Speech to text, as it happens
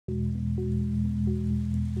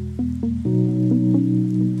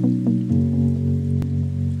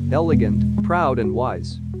elegant, proud and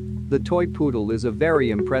wise. The toy poodle is a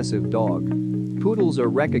very impressive dog. Poodles are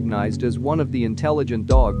recognized as one of the intelligent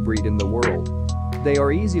dog breed in the world. They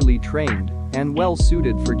are easily trained and well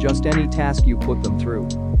suited for just any task you put them through.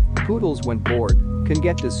 Poodles, when bored, can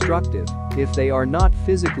get destructive if they are not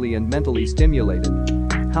physically and mentally stimulated.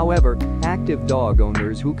 However, active dog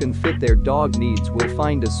owners who can fit their dog needs will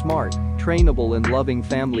find a smart, trainable and loving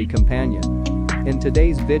family companion. In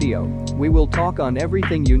today's video, we will talk on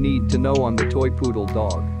everything you need to know on the Toy Poodle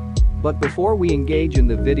Dog. But before we engage in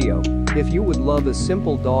the video, if you would love a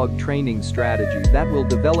simple dog training strategy that will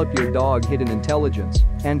develop your dog's hidden intelligence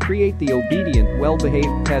and create the obedient,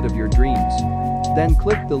 well-behaved pet of your dreams, then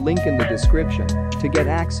click the link in the description to get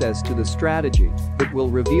access to the strategy that will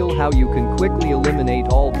reveal how you can quickly eliminate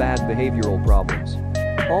all bad behavioral problems.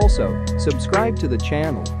 Also, subscribe to the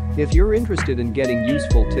channel if you're interested in getting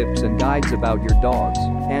useful tips and guides about your dogs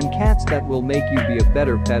and cats that will make you be a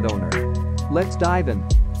better pet owner. Let's dive in.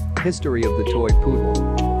 History of the Toy Poodle.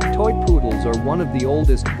 Toy poodles are one of the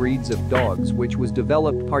oldest breeds of dogs, which was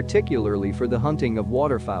developed particularly for the hunting of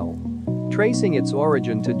waterfowl. Tracing its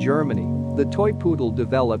origin to Germany, the toy poodle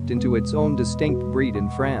developed into its own distinct breed in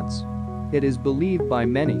France. It is believed by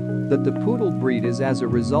many that the poodle breed is as a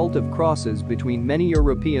result of crosses between many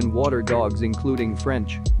European water dogs, including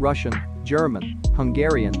French, Russian, German,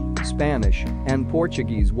 Hungarian, Spanish, and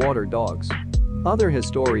Portuguese water dogs. Other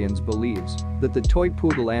historians believes that the toy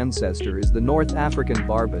poodle ancestor is the North African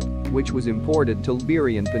Barbet, which was imported to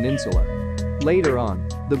Iberian Peninsula. Later on,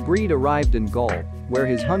 the breed arrived in Gaul, where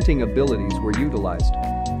his hunting abilities were utilized.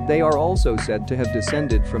 They are also said to have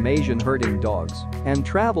descended from Asian herding dogs and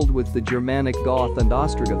traveled with the Germanic Goth and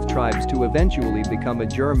Ostrogoth tribes to eventually become a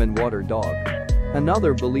German water dog.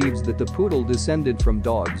 Another believes that the poodle descended from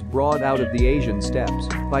dogs brought out of the Asian steppes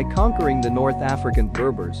by conquering the North African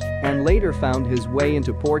Berbers and later found his way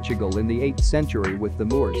into Portugal in the 8th century with the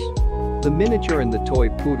Moors. The miniature and the toy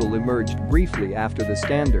poodle emerged briefly after the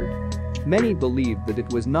standard. Many believe that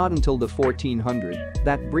it was not until the 1400s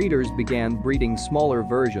that breeders began breeding smaller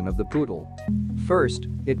version of the poodle. First,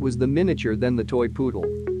 it was the miniature, then the toy poodle.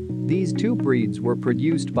 These two breeds were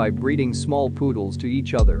produced by breeding small poodles to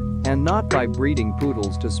each other and not by breeding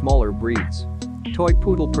poodles to smaller breeds. Toy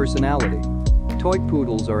poodle personality. Toy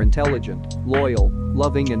poodles are intelligent, loyal,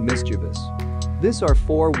 loving and mischievous. These are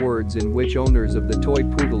 4 words in which owners of the toy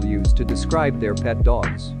poodle use to describe their pet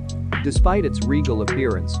dogs. Despite its regal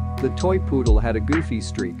appearance, the toy poodle had a goofy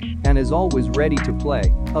streak and is always ready to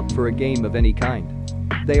play, up for a game of any kind.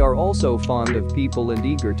 They are also fond of people and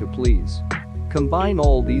eager to please. Combine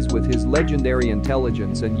all these with his legendary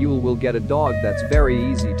intelligence and you will get a dog that's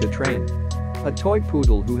very easy to train. A toy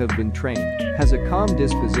poodle who have been trained has a calm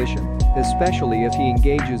disposition, especially if he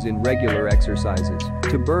engages in regular exercises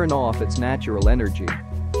to burn off its natural energy.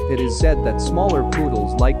 It is said that smaller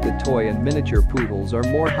poodles like the toy and miniature poodles are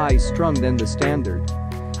more high-strung than the standard.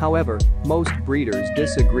 However, most breeders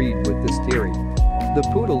disagreed with this theory. The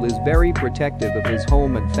poodle is very protective of his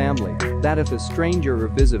home and family, that if a stranger or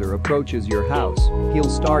visitor approaches your house, he'll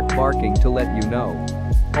start barking to let you know.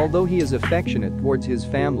 Although he is affectionate towards his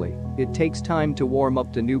family, it takes time to warm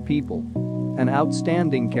up to new people. An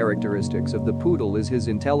outstanding characteristic of the poodle is his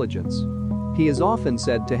intelligence. He is often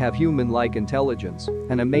said to have human-like intelligence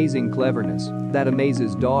and amazing cleverness that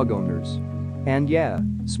amazes dog owners. And yeah,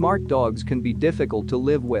 smart dogs can be difficult to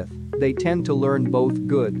live with. They tend to learn both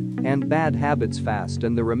good and bad habits fast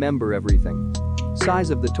and they remember everything. Size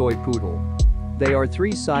of the toy poodle. There are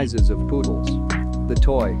 3 sizes of poodles: the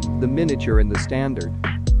toy, the miniature and the standard.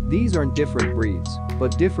 These aren't different breeds,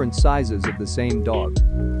 but different sizes of the same dog.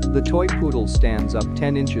 The toy poodle stands up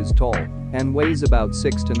 10 inches tall and weighs about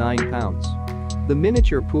 6 to 9 pounds. The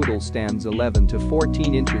miniature poodle stands 11 to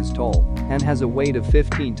 14 inches tall and has a weight of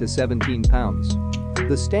 15 to 17 pounds.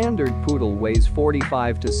 The standard poodle weighs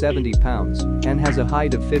 45 to 70 pounds and has a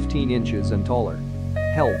height of 15 inches and taller.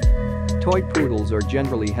 Health. Toy poodles are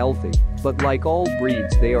generally healthy, but like all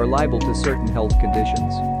breeds they are liable to certain health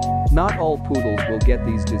conditions. Not all poodles will get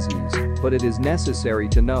these diseases, but it is necessary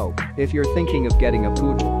to know if you're thinking of getting a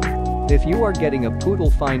poodle. If you are getting a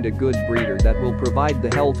poodle, find a good breeder that will provide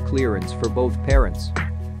the health clearance for both parents.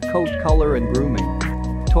 Coat color and grooming.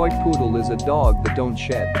 Toy poodle is a dog that don't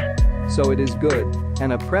shed, so it is good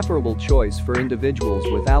and a preferable choice for individuals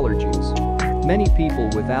with allergies. Many people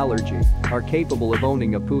with allergy are capable of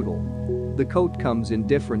owning a poodle. The coat comes in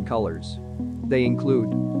different colors. They include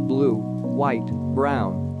blue, white,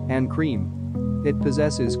 brown, and cream. It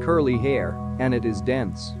possesses curly hair and it is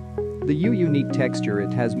dense. The unique texture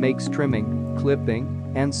it has makes trimming,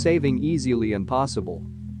 clipping, and saving easily impossible.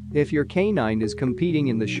 If your canine is competing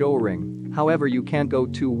in the show ring, However, you can't go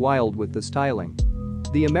too wild with the styling.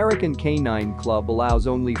 The American Canine Club allows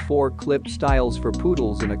only 4 clip styles for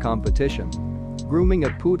poodles in a competition. Grooming a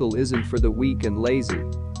poodle isn't for the weak and lazy.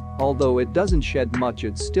 Although it doesn't shed much,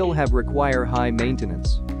 it still require high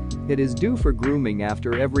maintenance. It is due for grooming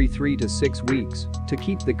after every 3 to 6 weeks to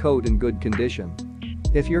keep the coat in good condition.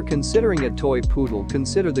 If you're considering a toy poodle,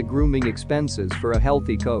 consider the grooming expenses for a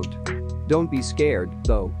healthy coat. Don't be scared,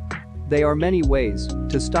 though. There are many ways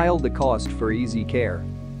to style the cost for easy care.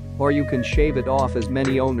 Or you can shave it off, as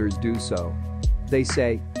many owners do so. They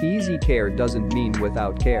say, easy care doesn't mean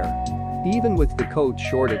without care. Even with the coat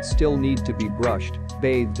short, it still needs to be brushed,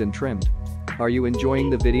 bathed and trimmed. Are you enjoying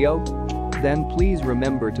the video? Then please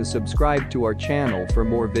remember to subscribe to our channel for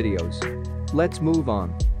more videos. Let's move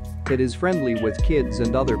on. It is friendly with kids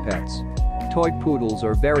and other pets. Toy poodles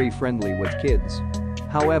are very friendly with kids.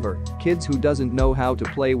 However, kids who doesn't know how to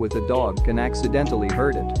play with a dog can accidentally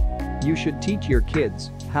hurt it. You should teach your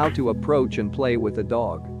kids how to approach and play with a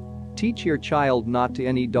dog. Teach your child not to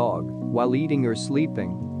any dog while eating or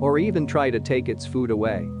sleeping, or even try to take its food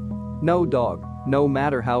away. No dog, no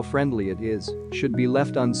matter how friendly it is, should be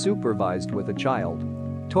left unsupervised with a child.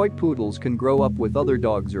 Toy poodles can grow up with other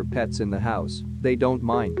dogs or pets in the house, they don't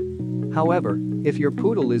mind. However, if your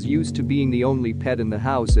poodle is used to being the only pet in the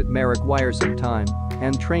house, it may require some time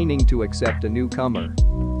and training to accept a newcomer.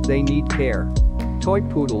 They need care. Toy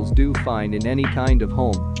poodles do fine in any kind of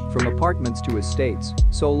home, from apartments to estates,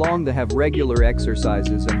 so long they have regular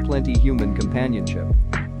exercises and plenty human companionship.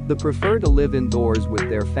 They prefer to live indoors with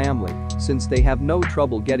their family, since they have no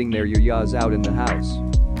trouble getting their yayas out in the house.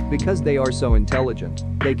 Because they are so intelligent,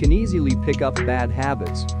 they can easily pick up bad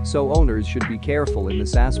habits, so owners should be careful in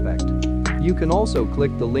this aspect. You can also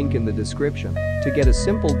click the link in the description to get a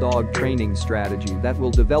simple dog training strategy that will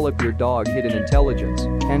develop your dog's hidden intelligence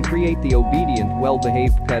and create the obedient,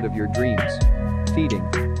 well-behaved pet of your dreams. Feeding.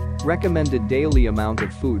 Recommended daily amount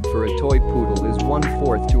of food for a toy poodle is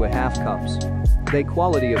 1/4 to 1/2 cups. The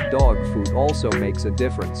quality of dog food also makes a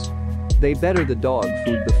difference. The better the dog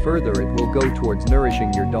food, the further it will go towards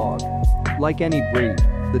nourishing your dog. Like any breed,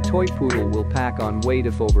 the toy poodle will pack on weight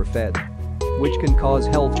if overfed, which can cause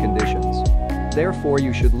health conditions. Therefore,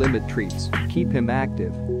 you should limit treats, keep him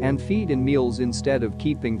active, and feed in meals instead of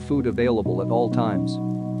keeping food available at all times.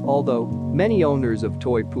 Although, many owners of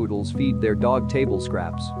toy poodles feed their dog table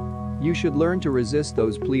scraps. You should learn to resist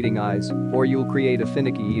those pleading eyes, or you'll create a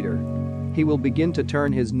finicky eater. He will begin to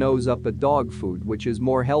turn his nose up at dog food, which is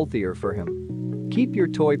more healthier for him. Keep your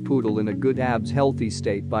toy poodle in a good healthy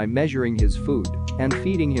state by measuring his food and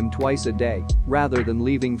feeding him twice a day, rather than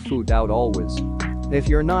leaving food out always. If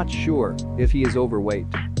you're not sure if he is overweight,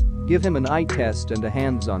 give him an eye test and a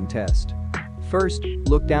hands-on test. First,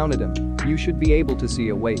 look down at him. You should be able to see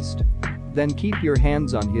a waist. Then keep your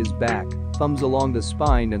hands on his back, thumbs along the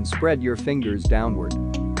spine, and spread your fingers downward.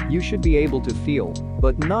 You should be able to feel,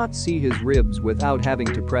 but not see his ribs without having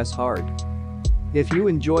to press hard. If you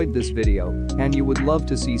enjoyed this video and you would love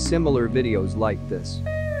to see similar videos like this,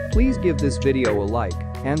 please give this video a like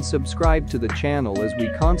and subscribe to the channel, as we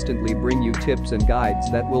constantly bring you tips and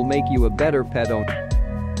guides that will make you a better pet owner.